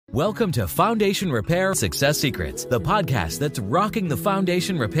Welcome to Foundation Repair Success Secrets, the podcast that's rocking the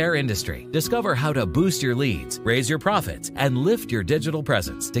foundation repair industry. Discover how to boost your leads, raise your profits, and lift your digital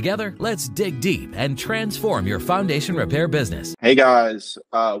presence. Together, let's dig deep and transform your foundation repair business. Hey guys,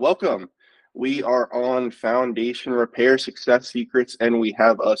 welcome. We are on Foundation Repair Success Secrets, and we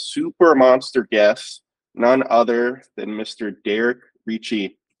have a super monster guest, none other than Mr. Derek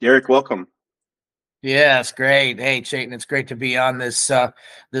Ritchie. Derek, welcome. Yeah, it's great. Hey, Chayton, it's great to be on this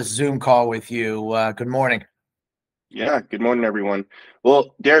Zoom call with you. Good morning. Yeah, good morning, everyone.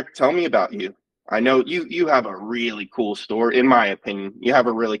 Well, Derek, tell me about you. I know you have a really cool story. In my opinion, you have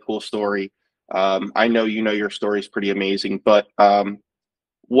a really cool story. I know your story is pretty amazing, but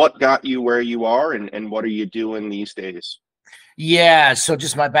what got you where you are, and what are you doing these days? Yeah, so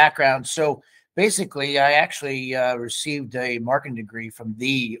just my background. So basically, I actually received a marketing degree from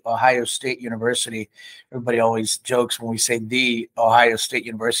the Ohio State University. Everybody always jokes when we say the Ohio State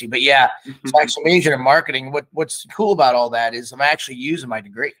University, but yeah, so I actually majored in marketing. What's cool about all that is I'm actually using my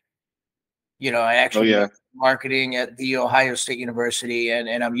degree. I actually majored in marketing at the Ohio State University,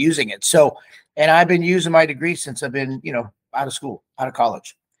 and I'm using it. So, and I've been using my degree since I've been, out of school, out of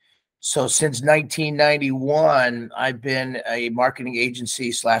college. So since 1991, I've been a marketing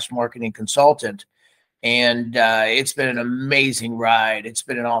agency / marketing consultant, and it's been an amazing ride. It's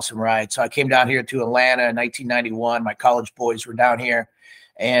been an awesome ride. So I came down here to Atlanta in 1991. My college boys were down here,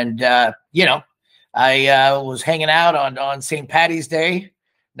 and I was hanging out on St. Patty's Day,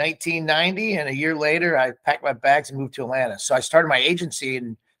 1990, and a year later, I packed my bags and moved to Atlanta. So I started my agency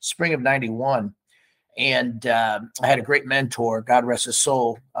in spring of 91. And I had a great mentor, God rest his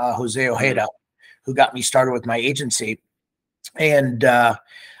soul, Jose Ojeda, who got me started with my agency. And I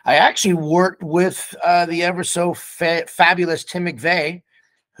actually worked with the ever so fabulous Tim McVeigh,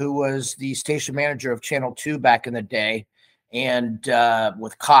 who was the station manager of Channel 2 back in the day, and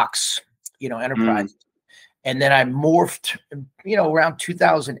with Cox, Enterprise. And then I morphed, around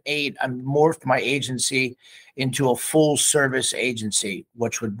 2008, I morphed my agency into a full service agency,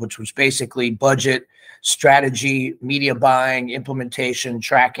 which was basically budget, strategy, media buying, implementation,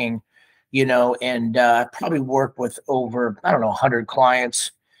 tracking, and probably worked with over, 100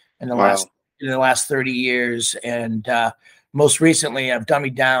 clients in the last 30 years. And most recently, I've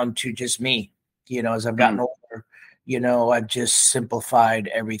dummied down to just me, as I've gotten older, I've just simplified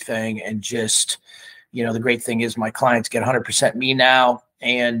everything and just, the great thing is my clients get 100% me now.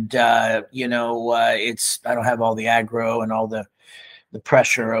 And, I don't have all the aggro and all the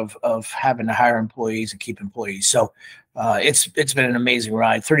pressure of having to hire employees and keep employees. So it's been an amazing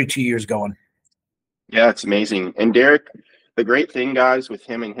ride, 32 years going. Yeah, it's amazing. And Derek, the great thing, guys, with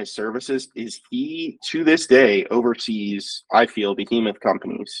him and his services is he, to this day, oversees, I feel, behemoth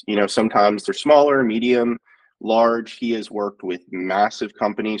companies. Sometimes they're smaller, medium, large. He has worked with massive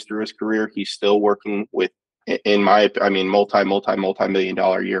companies through his career. He's still working with, multi-million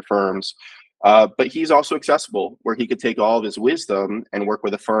dollar a year firms. But he's also accessible, where he could take all of his wisdom and work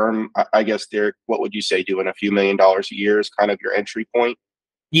with a firm. I guess, Derek, what would you say, doing a few $1 million a year is kind of your entry point?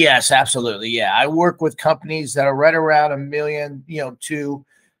 Yes, absolutely. Yeah. I work with companies that are right around $1 million, to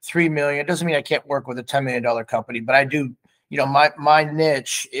 $3 million. It doesn't mean I can't work with a $10 million company, but I do, my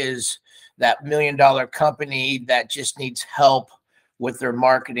niche is that $1 million company that just needs help with their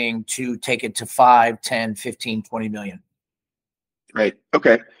marketing to take it to 5, 10, 15, 20 million. Right.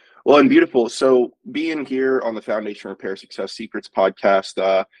 Okay. Well, and beautiful. So being here on the Foundation Repair Success Secrets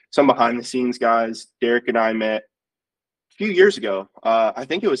podcast, some behind the scenes guys, Derek and I met a few years ago. I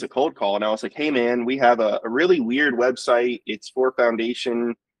think it was a cold call, and I was like, hey man, we have a really weird website. It's for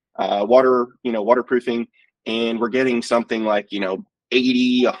foundation, waterproofing, and we're getting something like,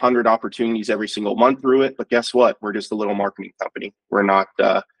 80, 100 opportunities every single month through it. But guess what? We're just a little marketing company. We're not,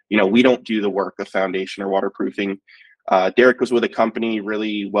 we don't do the work of foundation or waterproofing. Derek was with a company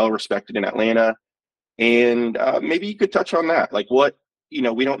really well respected in Atlanta. And maybe you could touch on that. Like what,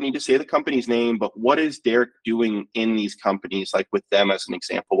 we don't need to say the company's name, but what is Derek doing in these companies, like with them as an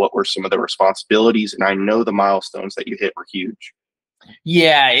example? What were some of the responsibilities? And I know the milestones that you hit were huge.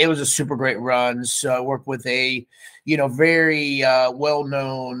 Yeah, it was a super great run. So I worked with a, very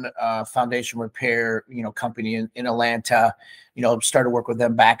well-known foundation repair, company in Atlanta. Started work with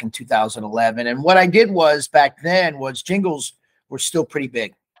them back in 2011. And what I did was back then was jingles were still pretty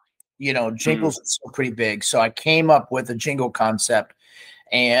big. Jingles are still pretty big. So I came up with a jingle concept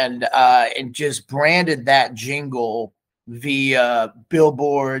and just branded that jingle via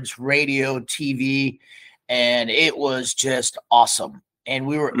billboards, radio, TV. And it was just awesome. And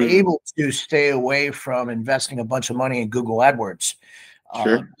we were able to stay away from investing a bunch of money in Google AdWords.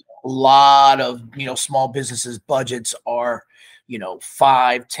 Sure. A lot of, small businesses budgets are,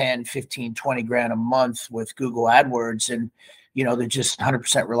 5, 10, 15, 20 grand a month with Google AdWords. And, they're just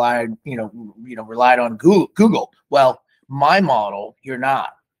 100% relied on Google. Well, my model, you're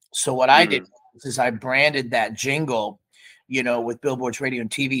not. So what I did is I branded that jingle, with billboards, radio, and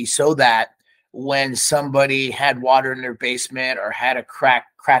TV, so that when somebody had water in their basement or had a crack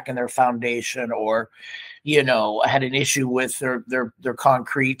in their foundation, or, had an issue with their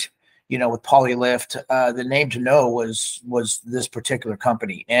concrete, with Polylift, the name to know was this particular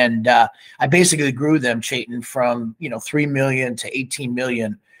company. And I basically grew them, Chayton, from 3 million to 18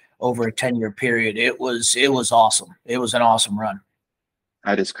 million over a 10-year period. It was awesome. It was an awesome run.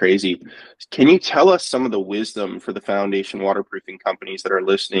 That is crazy. Can you tell us some of the wisdom for the foundation waterproofing companies that are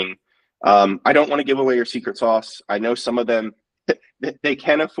listening? I don't want to give away your secret sauce. I know some of them, they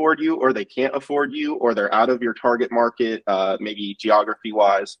can afford you, or they can't afford you, or they're out of your target market, maybe geography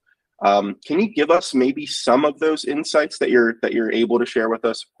wise. Can you give us maybe some of those insights that you're able to share with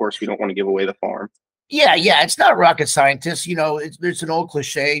us? Of course, we don't want to give away the farm. Yeah. It's not rocket scientist. There's an old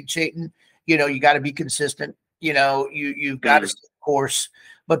cliche, Chayton. You got to be consistent. You've got to stay course.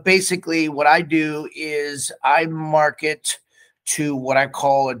 But basically, what I do is I market to what I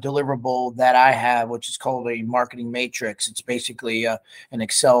call a deliverable that I have, which is called a marketing matrix. It's basically an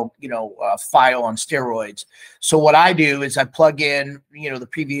Excel, file on steroids. So what I do is I plug in, the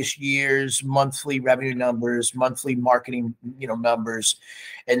previous year's monthly revenue numbers, monthly marketing, numbers,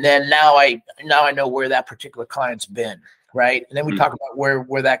 and then now I know where that particular client's been, right? And then we talk about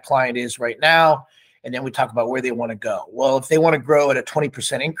where that client is right now, and then we talk about where they want to go. Well, if they want to grow at a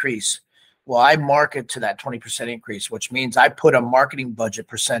 20% increase, well, I market to that 20% increase, which means I put a marketing budget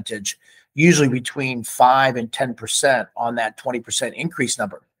percentage, usually between 5 and 10% on that 20% increase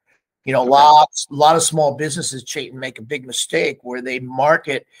number. A lot of small businesses, Chayton, make a big mistake where they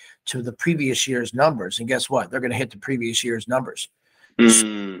market to the previous year's numbers. And guess what? They're going to hit the previous year's numbers.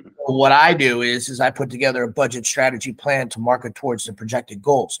 So what I do is I put together a budget strategy plan to market towards the projected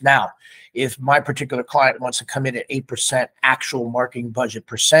goals. Now, if my particular client wants to come in at 8% actual marketing budget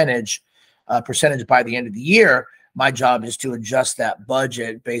percentage by the end of the year, my job is to adjust that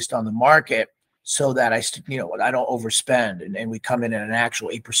budget based on the market so that I don't overspend and we come in at an actual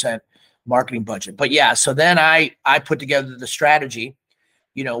 8% marketing budget. But yeah, so then I put together the strategy,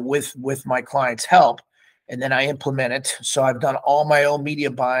 with my client's help, and then I implement it. So I've done all my own media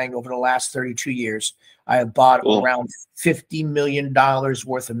buying over the last 32 years. I have bought around $50 million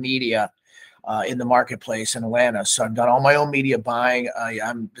worth of media in the marketplace in Atlanta. So I've done all my own media buying.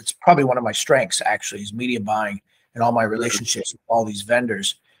 It's probably one of my strengths, actually, is media buying and all my relationships with all these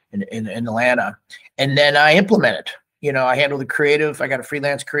vendors in Atlanta. And then I implement it. I handle the creative. I got a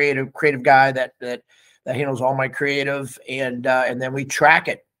freelance creative guy that handles all my creative, and then we track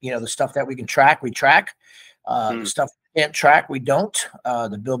it. The stuff that we can track, we track. The stuff we can't track, we don't.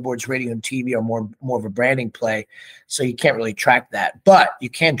 The billboards, radio, and TV are more of a branding play, so you can't really track that. But you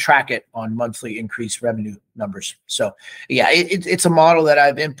can track it on monthly increased revenue numbers. So yeah, it's a model that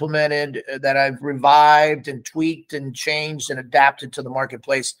I've implemented, that I've revived and tweaked and changed and adapted to the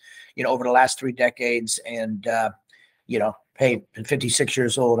marketplace, over the last 3 decades. And hey, at 56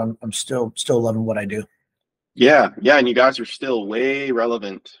 years old, I'm still loving what I do. Yeah, and you guys are still way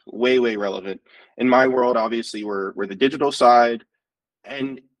relevant, way relevant. In my world, obviously, we're the digital side,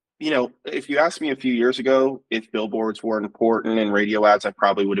 and if you asked me a few years ago if billboards were important and radio ads, I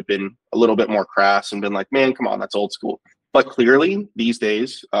probably would have been a little bit more crass and been like, man, come on, that's old school. But clearly, these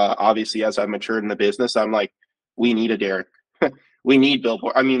days, obviously, as I've matured in the business, I'm like, we need a Derek. We need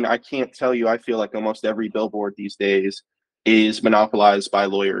billboard. I mean, I can't tell you, I feel like almost every billboard these days is monopolized by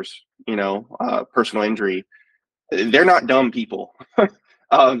lawyers, personal injury. They're not dumb people.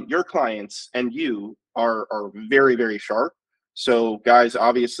 Your clients and you are very sharp. So guys,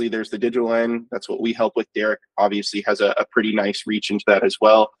 obviously there's the digital end. That's what we help with. Derek obviously has a pretty nice reach into that as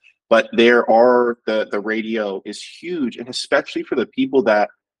well. But there are the radio is huge, and especially for the people that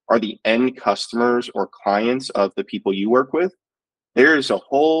are the end customers or clients of the people you work with. There's a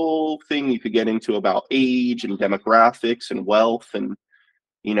whole thing you could get into about age and demographics and wealth and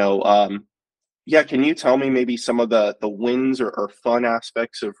yeah, can you tell me maybe some of the wins or fun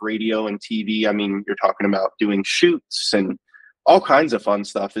aspects of radio and TV? I mean, you're talking about doing shoots and all kinds of fun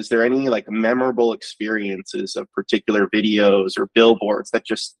stuff. Is there any like memorable experiences of particular videos or billboards that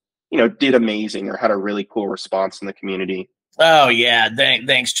just, did amazing or had a really cool response in the community? Oh yeah,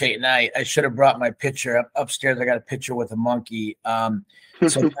 thanks, Chayton. I should have brought my picture upstairs. I got a picture with a monkey.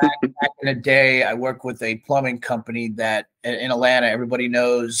 So back in the day, I worked with a plumbing company that in Atlanta, everybody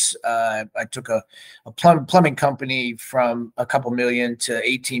knows. I took a plumbing company from a couple million to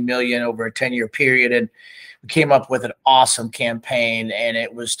 18 million over a 10-year period, and we came up with an awesome campaign, and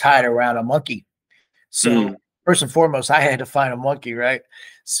it was tied around a monkey. So first and foremost, I had to find a monkey, right?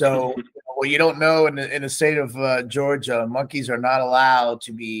 So what you don't know, in the state of Georgia, monkeys are not allowed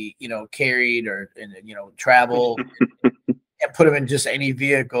to be, carried or travel and put them in just any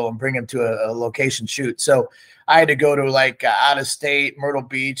vehicle and bring them to a location shoot. So I had to go to like out of state, Myrtle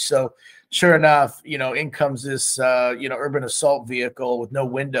Beach. So sure enough, in comes this urban assault vehicle with no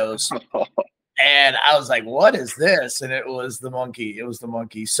windows. And I was like, what is this? And it was the monkey. It was the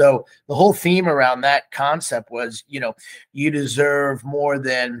monkey. So the whole theme around that concept was, you deserve more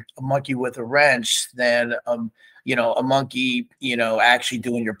than a monkey with a wrench than, a monkey, actually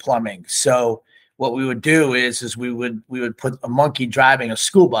doing your plumbing. So what we would do is we would put a monkey driving a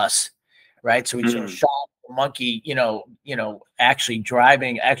school bus, right? So we shot a monkey, actually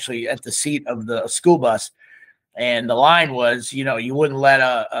driving at the seat of the school bus. And the line was, you wouldn't let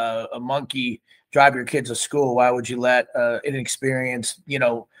a monkey drive your kids to school. Why would you let an inexperienced,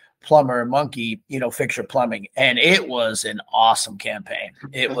 plumber monkey, fix your plumbing? And it was an awesome campaign.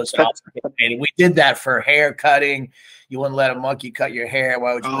 It was an awesome campaign. We did that for hair cutting. You wouldn't let a monkey cut your hair.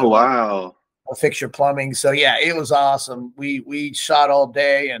 Why would you? Oh, wow. Fix your plumbing. So yeah, it was awesome. We shot all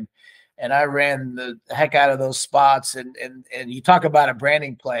day, and I ran the heck out of those spots. And you talk about a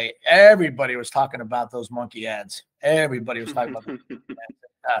branding play. Everybody was talking about those monkey ads. Everybody was talking about those monkey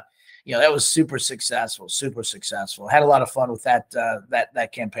ads. That was super successful. Super successful. Had a lot of fun with that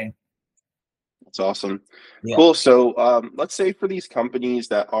campaign. That's awesome. Yeah. Cool. So let's say for these companies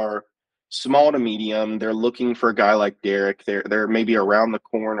that are small to medium, they're looking for a guy like Derek. They're maybe around the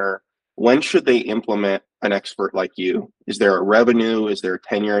corner. When should they implement an expert like you? Is there a revenue? Is there a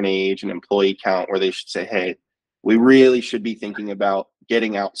tenure and age, an employee count where they should say, hey, we really should be thinking about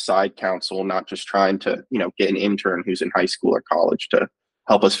getting outside counsel, not just trying to, get an intern who's in high school or college to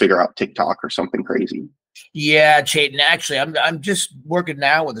help us figure out TikTok or something crazy? Yeah, Chayton. Actually, I'm just working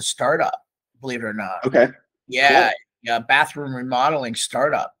now with a startup, believe it or not. Okay. Yeah, cool. Yeah, bathroom remodeling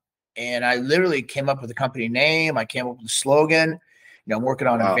startup. And I literally came up with a company name. I came up with a slogan. I'm working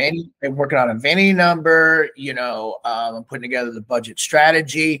on a vanity number. I'm putting together the budget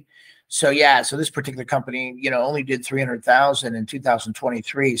strategy. So yeah, so this particular company, only did 300,000 in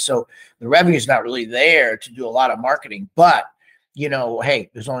 2023. So the revenue is not really there to do a lot of marketing. But hey,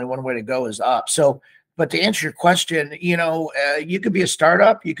 there's only one way to go, is up. So, but to answer your question, you could be a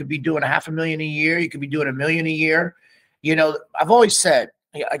startup. You could be doing $500,000 a year. You could be doing $1 million a year. I've always said,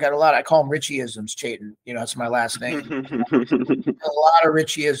 I got a lot. I call them Ritchie-isms, Chayton. That's my last name. A lot of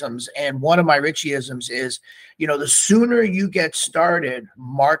Ritchie-isms. And one of my Ritchie-isms is, the sooner you get started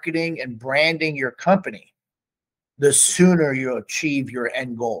marketing and branding your company, the sooner you'll achieve your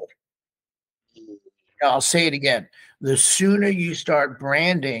end goal. I'll say it again. The sooner you start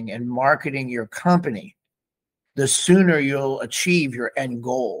branding and marketing your company, the sooner you'll achieve your end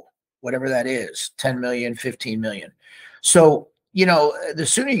goal, whatever that is, 10 million, 15 million. So, the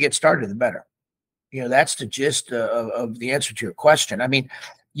sooner you get started, the better. That's the gist of the answer to your question. I mean,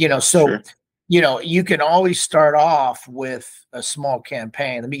 Sure. You can always start off with a small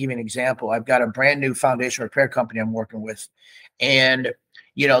campaign. Let me give you an example. I've got a brand new foundation repair company I'm working with, and,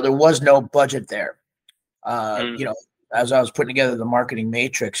 there was no budget there. As I was putting together the marketing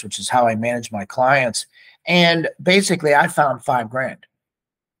matrix, which is how I manage my clients. And basically I found $5,000.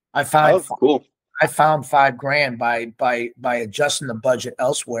 Cool. I found $5,000 by adjusting the budget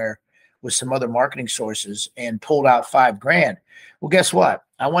elsewhere with some other marketing sources and pulled out $5,000. Well, guess what?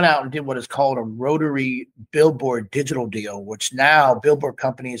 I went out and did what is called a rotary billboard digital deal, which now billboard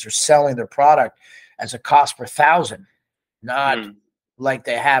companies are selling their product as a cost per thousand, not like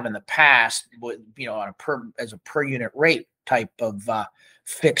they have in the past, with on as a per unit rate type of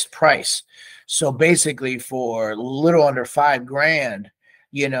fixed price. So basically, for a little under $5,000,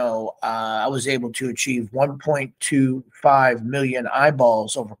 I was able to achieve 1.25 million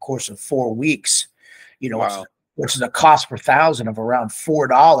eyeballs over the course of 4 weeks. Wow. Which is a cost per thousand of around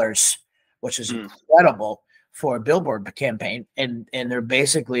 $4, which is incredible for a billboard campaign. And they're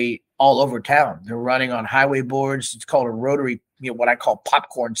basically all over town. They're running on highway boards. It's called a rotary, what I call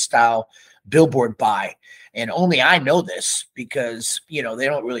popcorn style billboard buy. And only I know this because, they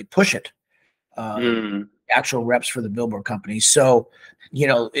don't really push it. Actual reps for the billboard companies. So,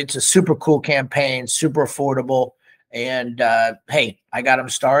 it's a super cool campaign, super affordable. And hey, I got them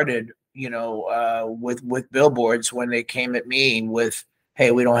started, with billboards when they came at me with,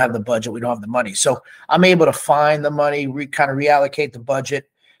 hey, we don't have the budget, we don't have the money. So I'm able to find the money, kind of reallocate the budget,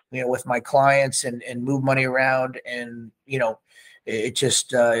 with my clients and move money around. And, it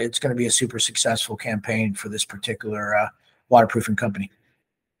just, it's going to be a super successful campaign for this particular waterproofing company.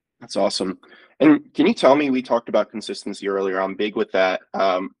 That's awesome. And can you tell me, we talked about consistency earlier. I'm big with that.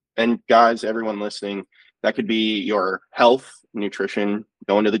 And guys, everyone listening, that could be your health, nutrition,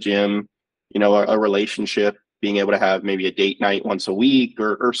 going to the gym, a relationship, being able to have maybe a date night once a week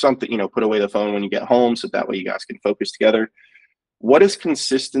or something, put away the phone when you get home so that way you guys can focus together. What does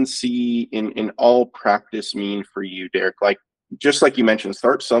consistency in all practice mean for you, Derek? Like, just like you mentioned,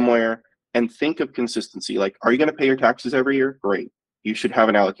 start somewhere and think of consistency. Like, are you going to pay your taxes every year? Great. You should have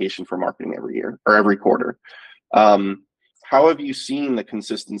an allocation for marketing every year or every quarter. How have you seen the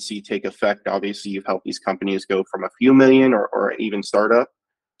consistency take effect? Obviously, you've helped these companies go from a few million or even startup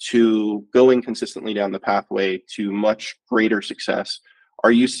to going consistently down the pathway to much greater success.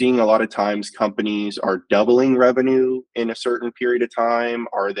 Are you seeing a lot of times companies are doubling revenue in a certain period of time?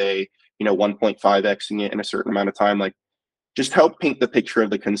 Are they, 1.5xing it in a certain amount of time? Like, just help paint the picture of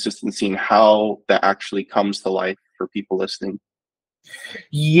the consistency and how that actually comes to life for people listening.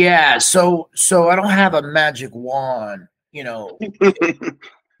 Yeah, so I don't have a magic wand, that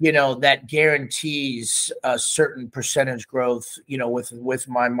guarantees a certain percentage growth, with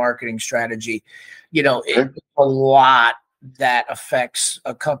my marketing strategy. It's a lot that affects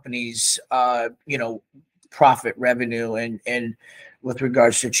a company's profit, revenue, and with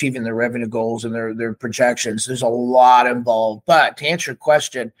regards to achieving their revenue goals and their projections. There's a lot involved. But to answer your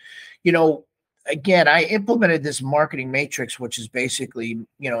question, again, I implemented this marketing matrix, which is basically,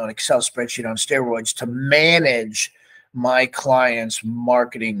 an Excel spreadsheet on steroids to manage my clients'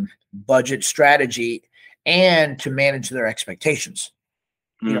 marketing budget strategy and to manage their expectations.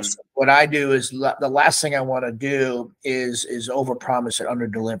 So what I do is the last thing I want to do is overpromise and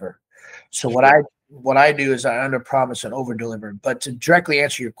underdeliver. So what I do is I underpromise and overdeliver. But to directly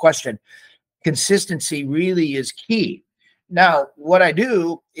answer your question, consistency really is key. Now, what I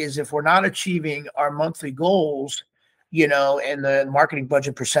do is if we're not achieving our monthly goals, and the marketing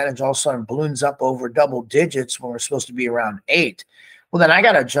budget percentage all of a sudden balloons up over double digits when we're supposed to be around 8, well, then I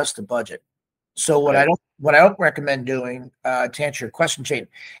got to adjust the budget. So what I don't recommend doing, to answer your question, Jane,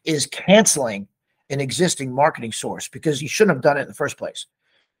 is canceling an existing marketing source, because you shouldn't have done it in the first place.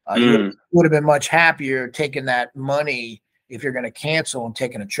 You would have been much happier taking that money if you're going to cancel and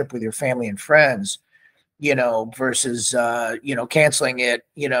taking a trip with your family and friends, versus canceling it,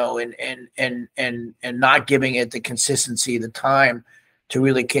 and not giving it the consistency, the time to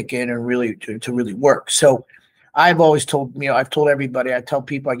really kick in and really to really work. So I've always told, I've told everybody, I tell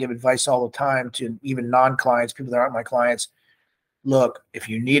people, I give advice all the time to even non-clients, people that aren't my clients. Look, if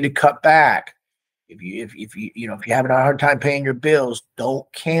you need to cut back, if you're having a hard time paying your bills, don't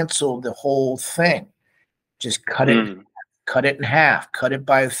cancel the whole thing. Just cut it in half, cut it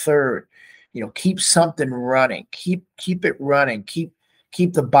by a third. Keep something running, keep it running, keep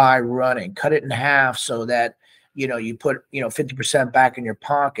the buy running, cut it in half so that, you put, 50% back in your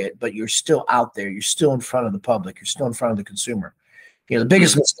pocket, but you're still out there. You're still in front of the public. You're still in front of the consumer. The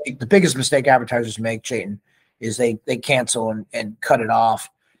biggest mistake advertisers make, Chayton, is they cancel and cut it off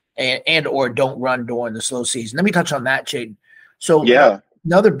and or don't run during the slow season. Let me touch on that, Chayton. So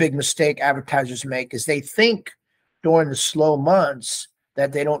another big mistake advertisers make is they think during the slow months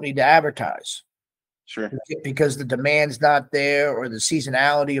that they don't need to advertise. Sure. Because the demand's not there or the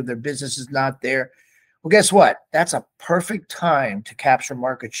seasonality of their business is not there. Well, guess what? That's a perfect time to capture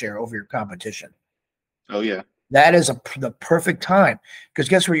market share over your competition. Oh, yeah. That is the perfect time, because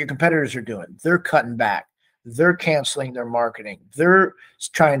guess what your competitors are doing? They're cutting back. They're canceling their marketing. They're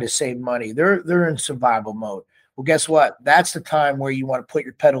trying to save money. They're in survival mode. Well, guess what? That's the time where you want to put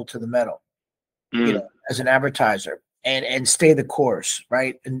your pedal to the metal, as an advertiser and stay the course,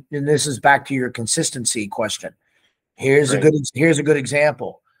 right? And this is back to your consistency question. Here's a good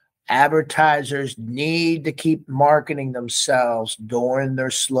example. Advertisers need to keep marketing themselves during their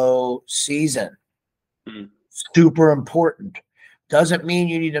slow season. Super important. Doesn't mean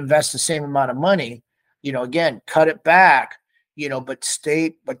you need to invest the same amount of money. Again, cut it back.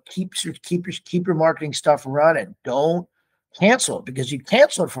 But keep your marketing stuff running. Don't cancel it, because you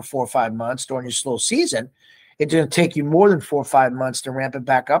cancel it for 4 or 5 months during your slow season. It's going to take you more than 4 or 5 months to ramp it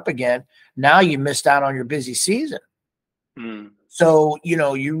back up again. Now you missed out on your busy season. So,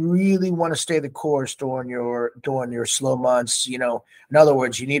 you really want to stay the course during your slow months. In other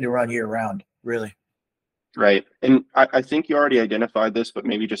words, you need to run year round, really. Right. And I think you already identified this, but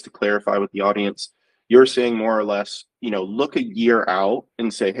maybe just to clarify with the audience, you're saying more or less, look a year out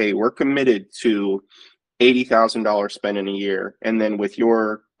and say, hey, we're committed to $80,000 spent in a year. And then with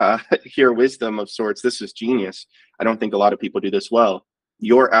your wisdom of sorts, this is genius. I don't think a lot of people do this well.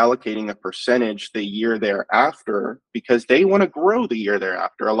 You're allocating a percentage the year thereafter because they want to grow the year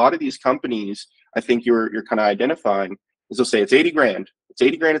thereafter. A lot of these companies, I think you're kind of identifying, is they'll say it's 80 grand. It's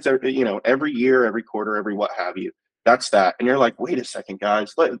 80 grand. It's every, every year, every quarter, every what have you. That's that. And you're like, wait a second,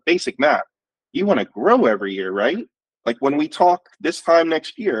 guys, basic math. You want to grow every year, right? Like when we talk this time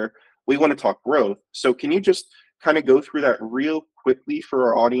next year, we want to talk growth. So can you just kind of go through that real quickly for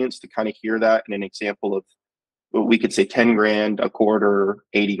our audience to kind of hear that in an example of, we could say 10 grand a quarter,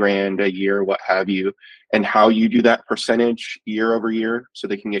 80 grand a year, what have you, and how you do that percentage year over year so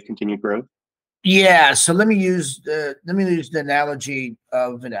they can get continued growth? Yeah, so let me use the analogy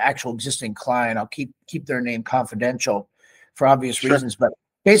of an actual existing client. I'll keep their name confidential for obvious reasons, but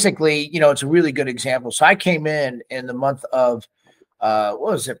basically, it's a really good example. So I came in the month of what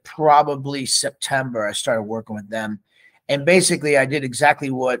was it? Probably September. I started working with them, and basically, I did exactly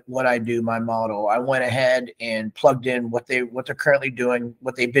what I do. My model. I went ahead and plugged in what they're currently doing,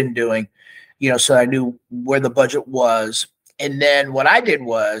 what they've been doing, so I knew where the budget was, and then what I did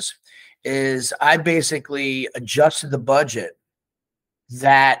is I basically adjusted the budget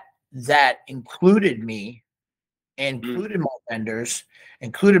that included me, included my vendors,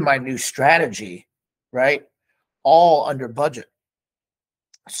 included my new strategy, right? All under budget.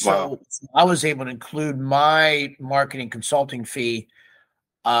 So I was able to include my marketing consulting fee,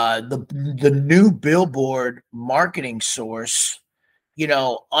 the new billboard marketing source,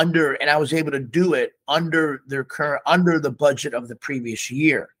 under, and I was able to do it under the budget of the previous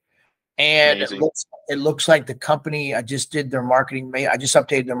year. And it looks like the company, I just did their marketing. I just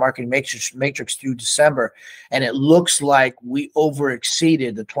updated their marketing matrix through December, and it looks like we over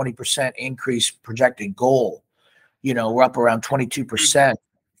exceeded the 20% increase projected goal. We're up around 22%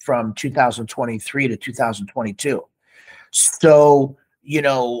 from 2023 to 2022. So,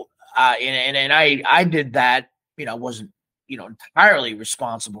 and I did that. I wasn't, entirely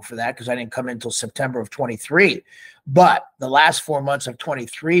responsible for that because I didn't come in until September of 23. But the last 4 months of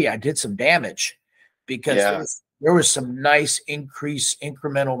 23, I did some damage because there was some nice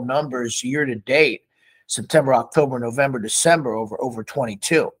incremental numbers year to date, September, October, November, December over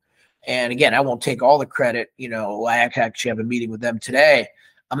 22. And again, I won't take all the credit. I actually have a meeting with them today.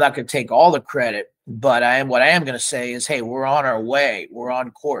 I'm not going to take all the credit, but what I am going to say is, hey, we're on our way. We're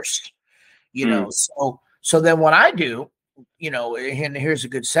on course. So then what I do, and here's a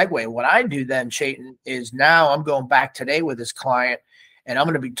good segue. What I do then, Chayton, is now I'm going back today with this client, and I'm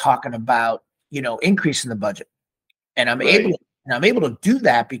going to be talking about, increasing the budget. And I'm able to do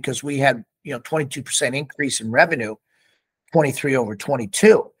that because we had, 22% increase in revenue, 23 over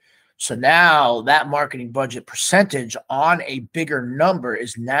 22. So now that marketing budget percentage on a bigger number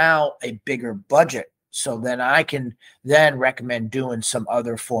is now a bigger budget. So then I can then recommend doing some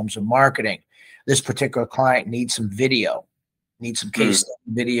other forms of marketing. This particular client needs some video, needs some case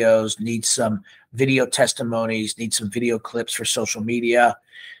videos, needs some video testimonies, needs some video clips for social media.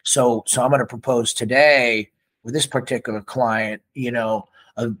 So I'm going to propose today with this particular client,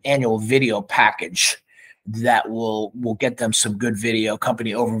 an annual video package that will get them some good video,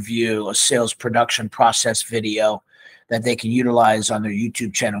 company overview, a sales production process video that they can utilize on their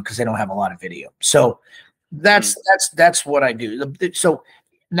YouTube channel because they don't have a lot of video. So that's what I do. So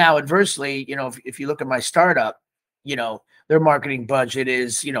now adversely, if you look at my startup, their marketing budget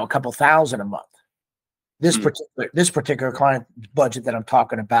is, a couple thousand a month. This particular client budget that I'm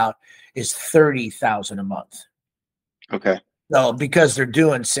talking about is $30,000 a month. Okay. So because they're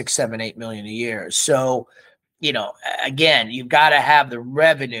doing 6, 7, 8 million a year. So, again, you've got to have the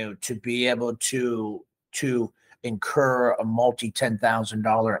revenue to be able to incur a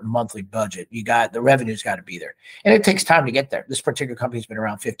 $10,000 monthly budget. The revenue's got to be there. And it takes time to get there. This particular company's been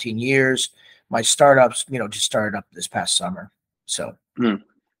around 15 years. My startups, just started up this past summer. So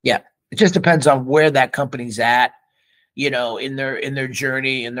yeah, it just depends on where that company's at, in their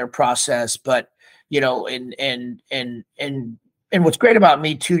journey, in their process. But, and what's great about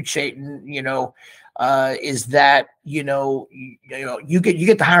me too, Chayton, is that, you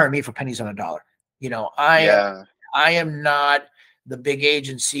get to hire me for pennies on a dollar. I am not the big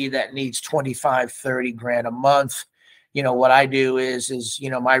agency that needs 25, 30 grand a month. What I do is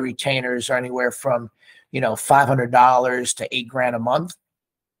my retainers are anywhere from, $500 to $8 grand a month.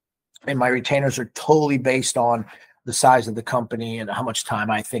 And my retainers are totally based on the size of the company and how much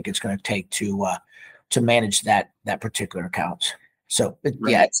time I think it's going to take to manage that particular account. So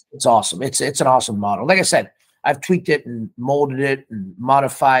it's awesome. It's an awesome model. Like I said, I've tweaked it and molded it and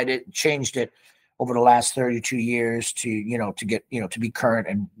modified it and changed it over the last 32 years to get, to be current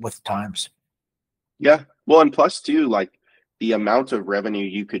and with the times. Yeah. Well, and plus too, like the amount of revenue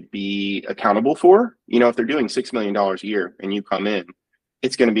you could be accountable for, if they're doing $6 million a year and you come in,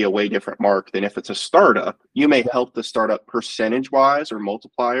 it's going to be a way different mark than if it's a startup. You may help the startup percentage wise or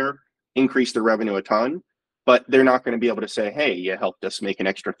multiplier increase the revenue a ton, but they're not going to be able to say, hey, you helped us make an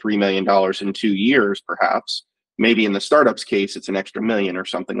extra $3 million in 2 years, perhaps. Maybe in the startup's case, it's an extra million or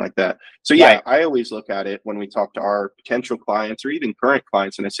something like that. So yeah, Right. I always look at it when we talk to our potential clients or even current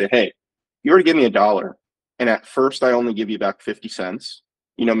clients, and I say, hey, you already give me $1. And at first I only give you back 50 cents,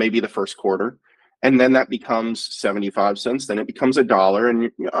 maybe the first quarter. And then that becomes 75 cents. Then it becomes $1.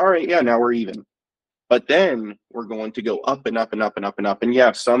 And all right, yeah, now we're even. But then we're going to go up and up and up and up and up. And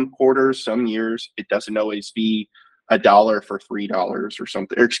yeah, some quarters, some years, it doesn't always be $1 for $3 or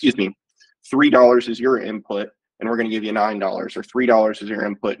something. Or excuse me, $3 is your input and we're going to give you $9, or $3 is your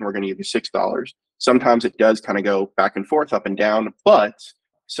input and we're going to give you $6. Sometimes it does kind of go back and forth, up and down. But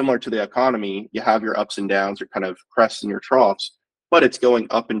similar to the economy, you have your ups and downs, your kind of crests and your troughs, but it's going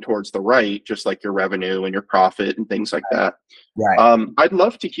up and towards the right, just like your revenue and your profit and things like that. Right. I'd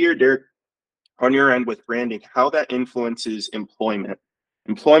love to hear, Derek, on your end with branding, how that influences employment.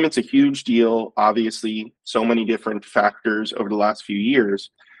 Employment's a huge deal, obviously, so many different factors over the last few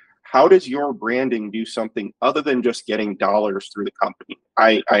years. How does your branding do something other than just getting dollars through the company?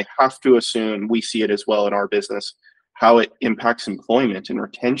 I have to assume we see it as well in our business, how it impacts employment and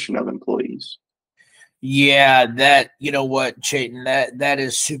retention of employees. Yeah, you know what, Chayton, that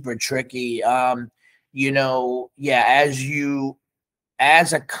is super tricky. Yeah,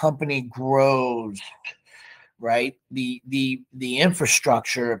 as a company grows, right, the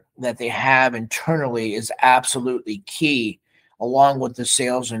infrastructure that they have internally is absolutely key, along with the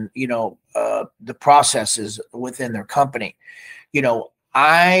sales and the processes within their company.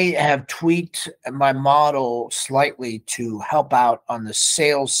 I have tweaked my model slightly to help out on the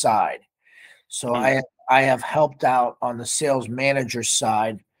sales side. So I have helped out on the sales manager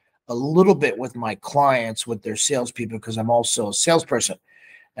side a little bit with my clients, with their salespeople, because I'm also a salesperson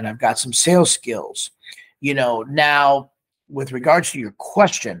and I've got some sales skills. Now with regards to your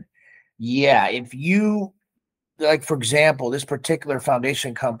question, yeah, if you, like, for example, this particular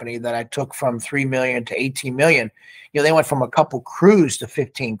foundation company that I took from 3 million to 18 million, they went from a couple crews to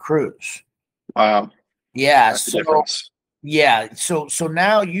 15 crews. Wow. Yeah. That's the difference. Yeah. So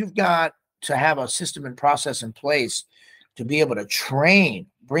now you've got to have a system and process in place to be able to train,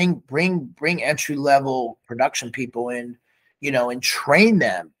 bring entry level production people in, and train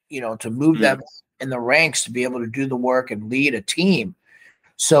them, to move them in the ranks to be able to do the work and lead a team.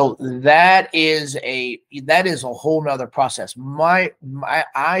 So that is a whole nother process.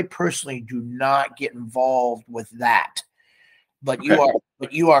 I personally do not get involved with that, but Okay.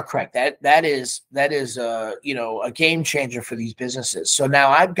 you are correct. That is a game changer for these businesses. So now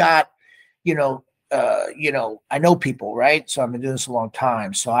I've got, I know people, right? So I've been doing this a long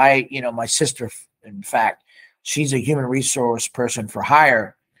time. So my sister, in fact, she's a human resource person for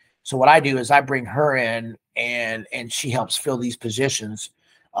hire. So what I do is I bring her in and she helps fill these positions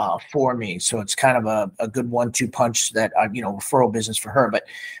for me. So it's kind of a good 1-2 punch that referral business for her. But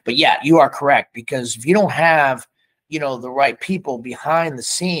yeah, you are correct, because if you don't have, the right people behind the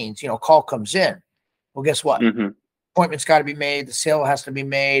scenes, call comes in. Well, guess what? Appointment's got to be made. The sale has to be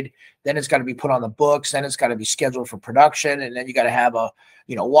made. Then it's got to be put on the books. Then it's got to be scheduled for production. And then you got to have a,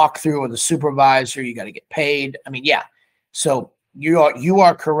 walkthrough with the supervisor. You got to get paid. I mean, yeah. So you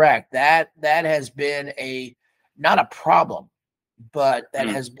are correct. That has been not a problem, but that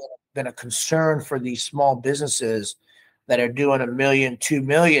has been a concern for these small businesses that are doing $1 million, 2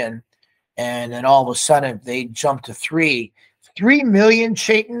 million. And then all of a sudden they jump to 3 million.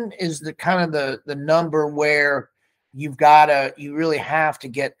 Chayton is the kind of the number where you really have to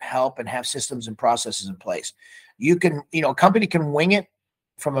get help and have systems and processes in place. You can, a company can wing it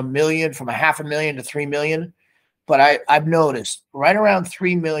from $1 million, from $500,000 to 3 million. But I've noticed right around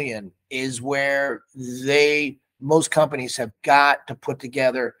 3 million is where most companies have got to put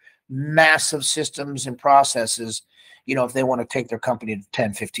together massive systems and processes, if they want to take their company to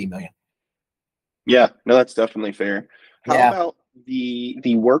 10, 15 million. Yeah, no, that's definitely fair. How Yeah. about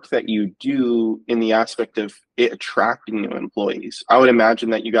the work that you do in the aspect of it attracting new employees? I would imagine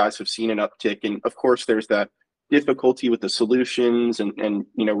that you guys have seen an uptick, and of course there's that difficulty with the solutions and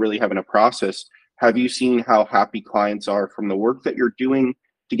really having a process. Have you seen how happy clients are from the work that you're doing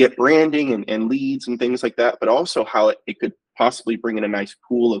to get branding and leads and things like that, but also how it could possibly bring in a nice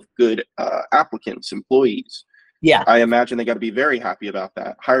pool of good applicants, employees? Yeah. I imagine they got to be very happy about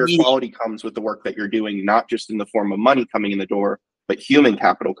that. Higher quality comes with the work that you're doing, not just in the form of money coming in the door, but human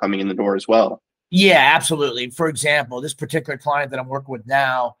capital coming in the door as well. Yeah, absolutely. For example, this particular client that I'm working with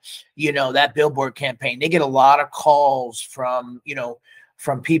now, that billboard campaign, they get a lot of calls from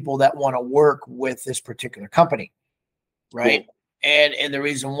people that want to work with this particular company. Right. Cool. And the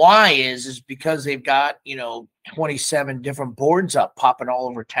reason why is because they've got, 27 different boards up popping all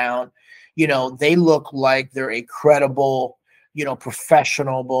over town, they look like they're a credible,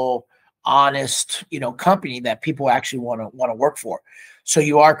 professional, honest, company that people actually want to work for. So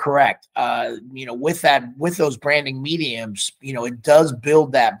you are correct. With those branding mediums, it does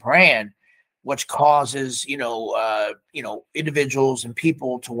build that brand, which causes, individuals and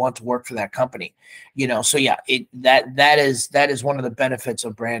people to want to work for that company. So yeah, that is one of the benefits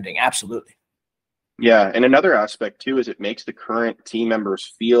of branding. Absolutely. Yeah. And another aspect too is it makes the current team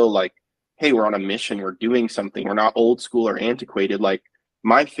members feel like, hey, we're on a mission, we're doing something, we're not old school or antiquated. Like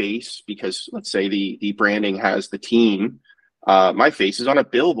my face, because let's say the branding has the team, my face is on a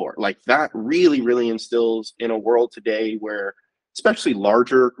billboard. Like that really, really instills in a world today where, especially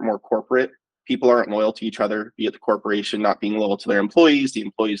larger, more corporate, people aren't loyal to each other, be it the corporation not being loyal to their employees, the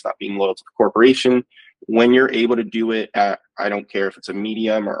employees not being loyal to the corporation. When you're able to do it at, I don't care if it's a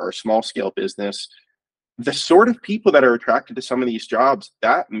medium or small scale business, the sort of people that are attracted to some of these jobs,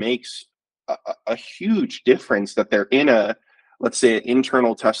 that makes a huge difference, that they're in a, let's say, an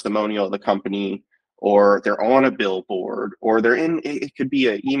internal testimonial of the company, or they're on a billboard, or they're in, it could be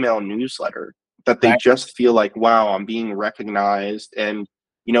an email newsletter, that they just feel like, wow, I'm being recognized. And,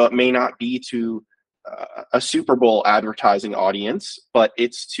 it may not be to a Super Bowl advertising audience, but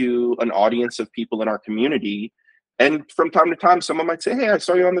it's to an audience of people in our community. And from time to time, someone might say, hey, I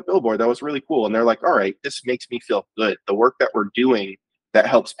saw you on the billboard. That was really cool. And they're like, all right, this makes me feel good. The work that we're doing that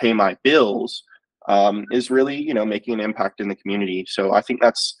helps pay my bills is really, making an impact in the community. So I think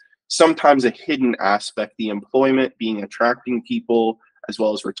that's sometimes a hidden aspect, the employment, being attracting people as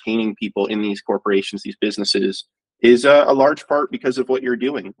well as retaining people in these corporations, these businesses, is a large part because of what you're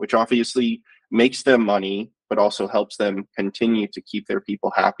doing, which obviously makes them money, but also helps them continue to keep their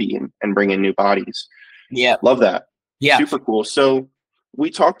people happy and bring in new bodies. Yeah. Love that. Yeah. Super cool. So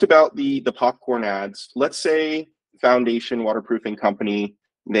we talked about the popcorn ads. Let's say Foundation Waterproofing Company,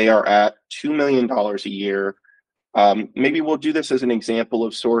 they are at $2 million a year. Maybe we'll do this as an example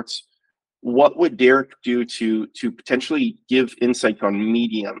of sorts. What would Derek do to potentially give insight on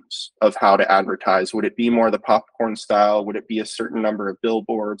mediums of how to advertise? Would it be more the popcorn style? Would it be a certain number of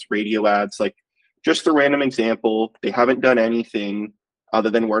billboards, radio ads? Like just a random example. They haven't done anything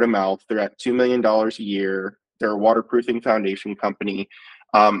other than word of mouth. They're at $2 million a year. They're a waterproofing foundation company.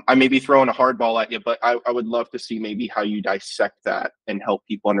 I may be throwing a hardball at you, but I would love to see maybe how you dissect that and help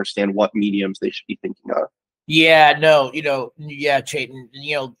people understand what mediums they should be thinking of. Yeah, no, Chayton,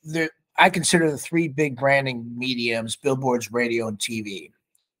 I consider the three big branding mediums: billboards, radio, and TV.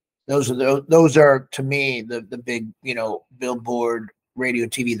 Those are to me the big, billboard, radio,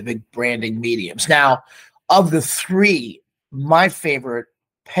 TV, the big branding mediums. Now, of the three, my favorite,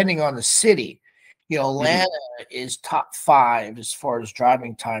 depending on the city, Atlanta is top 5 as far as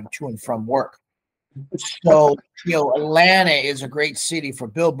driving time to and from work. So, Atlanta is a great city for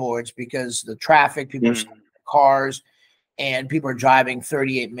billboards because the traffic, people are stuck in cars, and people are driving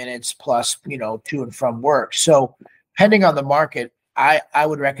 38 minutes plus, to and from work. So depending on the market, I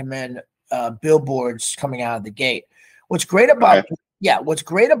would recommend billboards coming out of the gate. What's great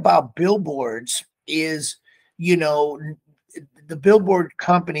about billboards is, the billboard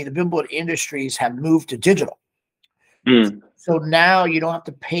company, the billboard industries have moved to digital. So now you don't have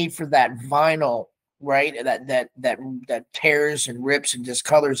to pay for that vinyl, right? That tears and rips and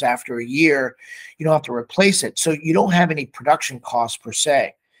discolors after a year. You don't have to replace it. So you don't have any production costs per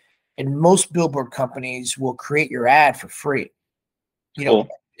se. And most billboard companies will create your ad for free,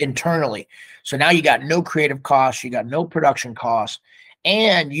 internally. So now you got no creative costs, you got no production costs,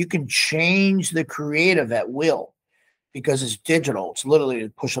 and you can change the creative at will because it's digital. It's literally the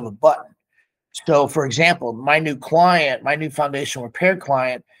push of a button. So for example, my new foundation repair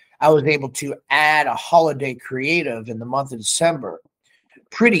client, I was able to add a holiday creative in the month of December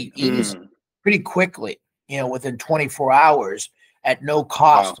pretty easy, pretty quickly, within 24 hours at no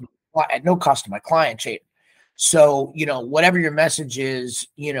cost, to my client chain. So, whatever your message is,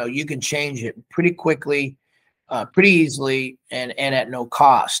 you can change it pretty quickly, pretty easily, and at no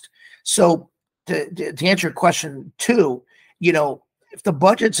cost. So to answer your question too, if the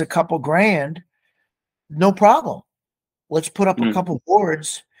budget's a couple grand, no problem. Let's put up a couple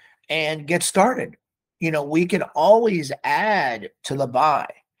boards and get started. We can always add to the buy.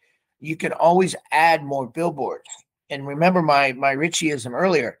 You can always add more billboards. And remember my Ritchieism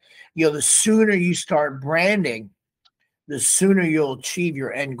earlier, the sooner you start branding, the sooner you'll achieve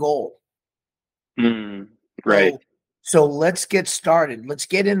your end goal. Right. So let's get started. Let's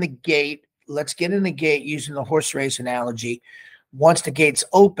get in the gate. Let's get in the gate using the horse race analogy. Once the gate's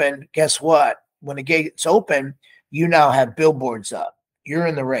open, guess what? When the gate's open, you now have billboards up. You're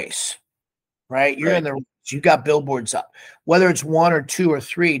in the race, right? You're in the You got billboards up, whether it's 1 or 2 or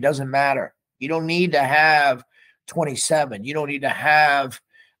 3, doesn't matter. You don't need to have 27. You don't need to have,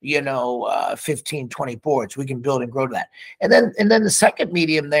 15, 20 boards. We can build and grow to that. And then the second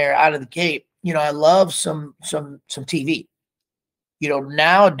medium there out of the gate, I love some TV.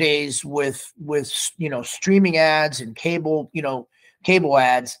 Nowadays with streaming ads and cable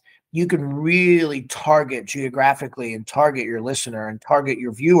ads, you can really target geographically and target your listener and target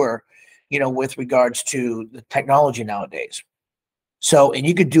your viewer, with regards to the technology nowadays. So, and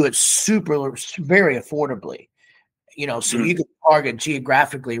you could do it very affordably, so you could target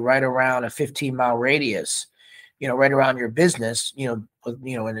geographically right around a 15-mile radius, right around your business, and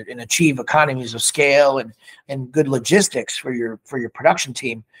achieve economies of scale and good logistics for your production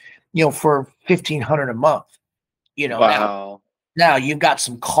team, for $1,500 a month, Wow. Now you've got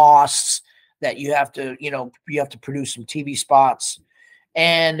some costs that you have to produce some TV spots,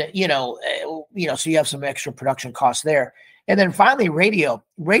 and so you have some extra production costs there. And then finally, radio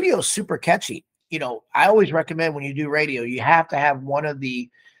is super catchy. I always recommend when you do radio, you have to have one of the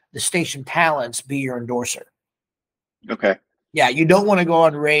station talents be your endorser. Okay. Yeah, you don't want to go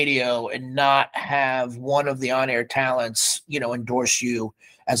on radio and not have one of the on-air talents, endorse you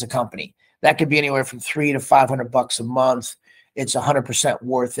as a company. That could be anywhere from $300 to $500 a month. It's 100%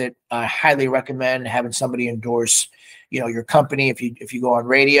 worth it. I highly recommend having somebody endorse, your company if you go on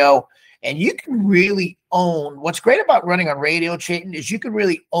radio. And you can really own. What's great about running on radio, Chayton, is you can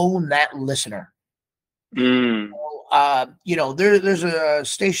really own that listener. Mm. There's a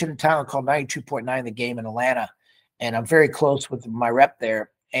station in town called 92.9 The Game in Atlanta, and I'm very close with my rep there.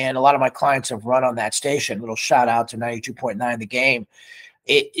 And a lot of my clients have run on that station. Little shout out to 92.9 The Game.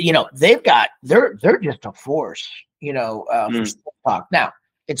 They're just a force, for sports talk. Now,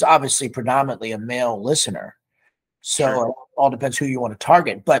 it's obviously predominantly a male listener, so Sure. It all depends who you want to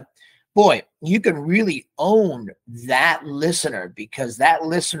target. But boy, you can really own that listener because that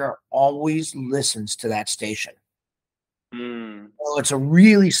listener always listens to that station. So it's a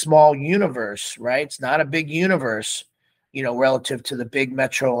really small universe, right? It's not a big universe, relative to the big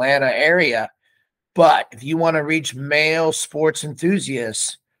metro Atlanta area. But if you want to reach male sports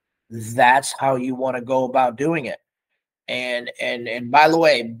enthusiasts, that's how you want to go about doing it. And by the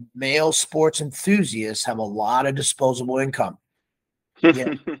way, male sports enthusiasts have a lot of disposable income.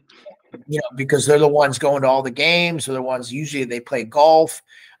 Because they're the ones going to all the games. They're the ones usually they play golf.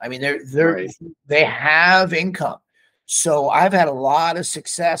 I mean, they have income. So I've had a lot of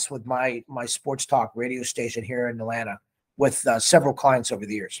success with my sports talk radio station here in Atlanta with several clients over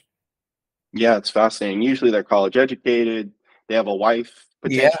the years. Yeah, it's fascinating. Usually they're college educated. They have a wife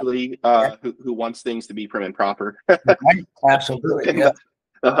potentially who wants things to be prim and proper. Right. Absolutely. And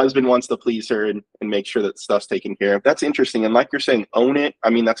the husband wants to please her and make sure that stuff's taken care of. That's interesting. And like you're saying, own it. I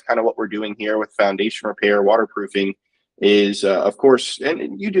mean, that's kind of what we're doing here with foundation repair, waterproofing is, of course,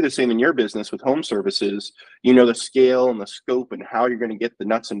 and you do the same in your business with home services, the scale and the scope and how you're going to get the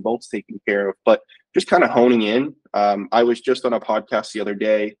nuts and bolts taken care of, but just kind of honing in. I was just on a podcast the other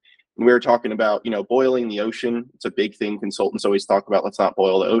day, and we were talking about, boiling the ocean. It's a big thing. Consultants always talk about, let's not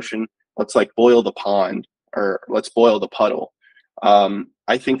boil the ocean. Let's boil the pond, or let's boil the puddle.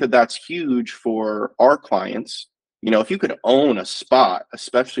 I think that that's huge for our clients. If you could own a spot,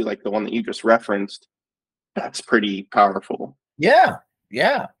 especially like the one that you just referenced, that's pretty powerful. Yeah.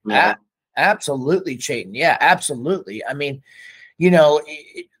 Absolutely, Chayton. Yeah, absolutely. I mean,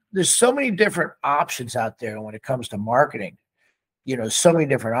 there's so many different options out there when it comes to marketing. So many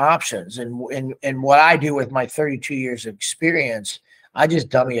different options. And what I do with my 32 years of experience, I just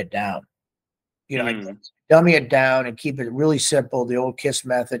dummy it down. I dummy it down and keep it really simple. The old KISS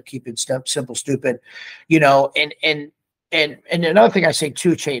method, keep it simple, stupid, and another thing I say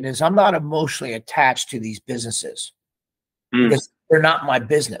too, Chayton, is I'm not emotionally attached to these businesses because they're not my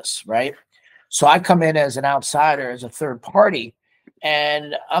business, right? So I come in as an outsider, as a third party,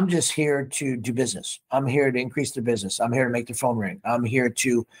 and I'm just here to do business. I'm here to increase their business. I'm here to make their phone ring. I'm here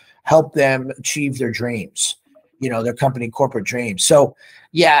to help them achieve their dreams, their company corporate dreams. So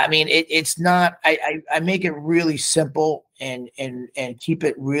yeah, I mean, it's not, I make it really simple and keep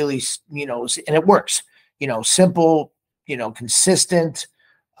it really, and it works, simple, consistent,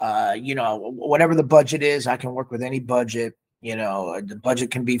 whatever the budget is, I can work with any budget. The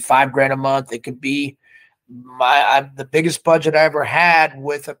budget can be $5,000 a month. It could be the biggest budget I ever had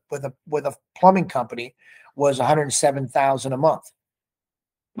with a plumbing company was $107,000 a month.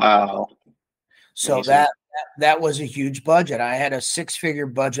 Wow. So Amazing. that was a huge budget. I had a 6-figure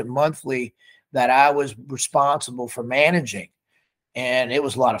budget monthly that I was responsible for managing, and it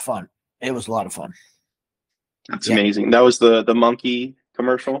was a lot of fun. That's amazing. That was the monkey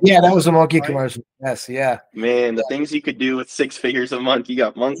commercial? Yeah, that was a monkey Right? commercial. Yes, yeah. Man, the things you could do with 6 figures a month. You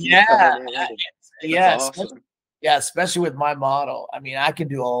got monkeys Yeah, coming in. That's yeah, awesome. especially with my model. I mean, I can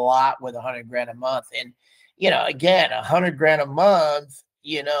do a lot with 100 grand a month. And, again, 100 grand a month,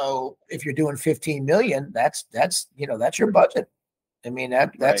 if you're doing 15 million, that's your budget. I mean, Right.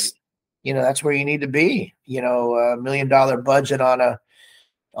 that's where you need to be, $1 million budget on a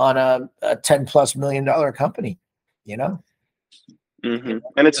 $10+ million company,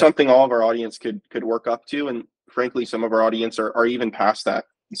 And it's something all of our audience could work up to. And frankly, some of our audience are even past that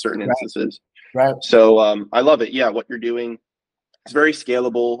in certain instances. Right. So I love it. Yeah, what you're doing, it's very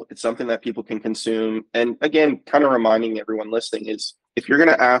scalable. It's something that people can consume. And again, kind of reminding everyone listening is if you're going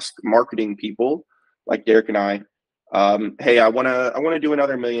to ask marketing people like Derek and I, hey, I want to do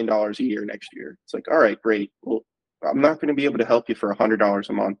another $1 million a year next year. It's like, all right, great. Well, I'm not going to be able to help you for $100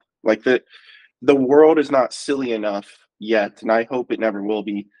 a month. Like the world is not silly enough yet, and I hope it never will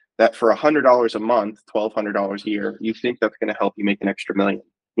be, that for $100 a month, $1,200 a year, you think that's going to help you make an extra $1 million.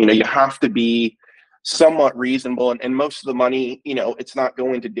 You have to be somewhat reasonable, and most of the money, it's not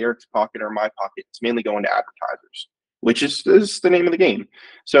going to Derek's pocket or my pocket. It's mainly going to advertisers, which is the name of the game.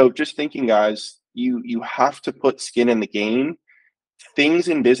 So just thinking, guys, you have to put skin in the game. Things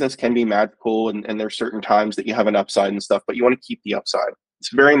in business can be magical, and there's certain times that you have an upside and stuff, but you want to keep the upside.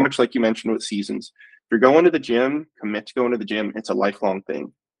 It's very much like you mentioned with seasons. If you're going to the gym, commit to going to the gym. It's a lifelong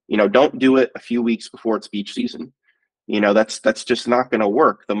thing. Don't do it a few weeks before it's beach season. That's just not going to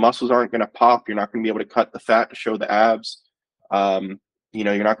work. The muscles aren't going to pop. You're not going to be able to cut the fat to show the abs.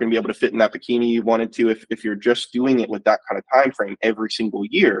 You're not going to be able to fit in that bikini you wanted to if you're just doing it with that kind of time frame every single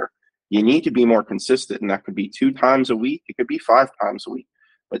year. You need to be more consistent, and that could be 2 times a week. It could be 5 times a week,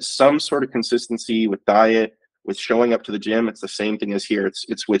 but some sort of consistency with diet, with showing up to the gym. It's the same thing as here.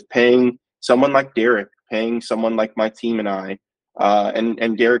 It's with paying someone like Derek, paying someone like my team and I,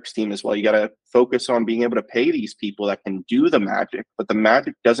 and Derek's team as well. You got to focus on being able to pay these people that can do the magic, but the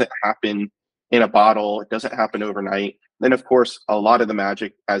magic doesn't happen in a bottle. It doesn't happen overnight. Then, of course, a lot of the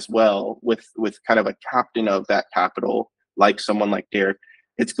magic as well with kind of a captain of that capital, like someone like Derek,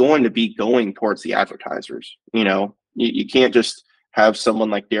 it's going to be going towards the advertisers. You can't just have someone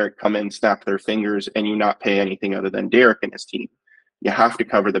like Derek come in, snap their fingers, and you not pay anything other than Derek and his team. You have to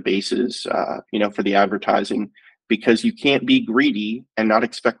cover the bases, for the advertising, because you can't be greedy and not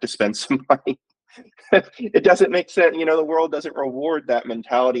expect to spend some money. It doesn't make sense. The world doesn't reward that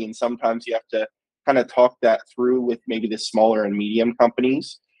mentality, and sometimes you have to kind of talk that through with maybe the smaller and medium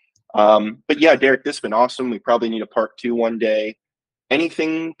companies. But yeah, Derek, this has been awesome. We probably need a part 2 one day.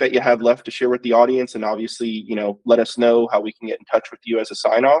 Anything that you have left to share with the audience, and obviously, let us know how we can get in touch with you as a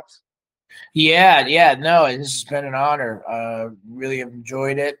sign off. Yeah. No, this has been an honor. Really have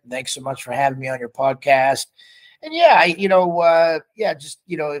enjoyed it. Thanks so much for having me on your podcast. And just,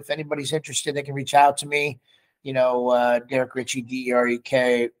 if anybody's interested, they can reach out to me. Derek Ritchie,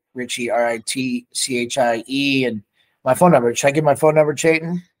 DEREK, Ritchie, RITCHIE, and my phone number. Should I give my phone number,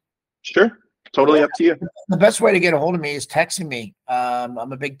 Chayton? Sure. Totally up to you. The best way to get a hold of me is texting me. I'm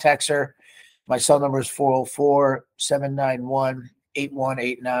a big texter. My cell number is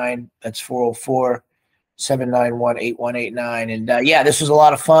 404-791-8189. That's 404-791-8189. And this was a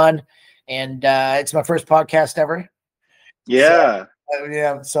lot of fun. And it's my first podcast ever. Yeah.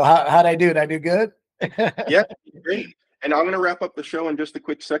 So how'd I do? Did I do good? Yeah, great. And I'm going to wrap up the show in just a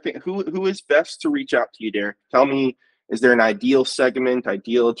quick second. Who is best to reach out to you, Derek? Tell me, is there an ideal segment,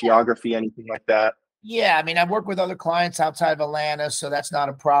 ideal geography, anything like that? Yeah, I mean, I've worked with other clients outside of Atlanta, so that's not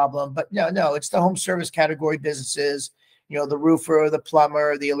a problem. But no, it's the home service category businesses, the roofer, the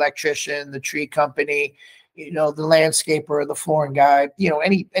plumber, the electrician, the tree company, the landscaper, the flooring guy,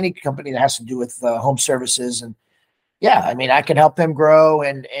 any company that has to do with home services. And yeah, I mean, I can help them grow.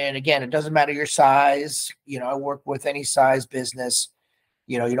 And again, it doesn't matter your size. I work with any size business.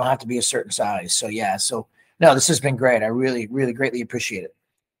 You don't have to be a certain size. So yeah, no, this has been great. I really, really greatly appreciate it.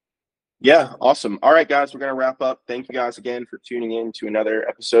 Yeah, awesome. All right, guys, we're going to wrap up. Thank you guys again for tuning in to another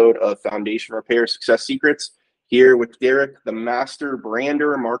episode of Foundation Repair Success Secrets, here with Derek, the master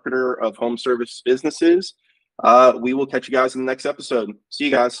brander, marketer of home service businesses. We will catch you guys in the next episode. See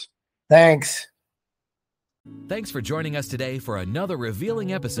you guys. Thanks. Thanks for joining us today for another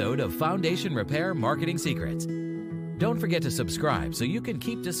revealing episode of Foundation Repair Marketing Secrets. Don't forget to subscribe so you can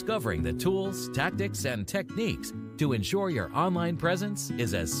keep discovering the tools, tactics, and techniques to ensure your online presence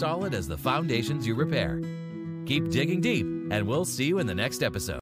is as solid as the foundations you repair. Keep digging deep, and we'll see you in the next episode.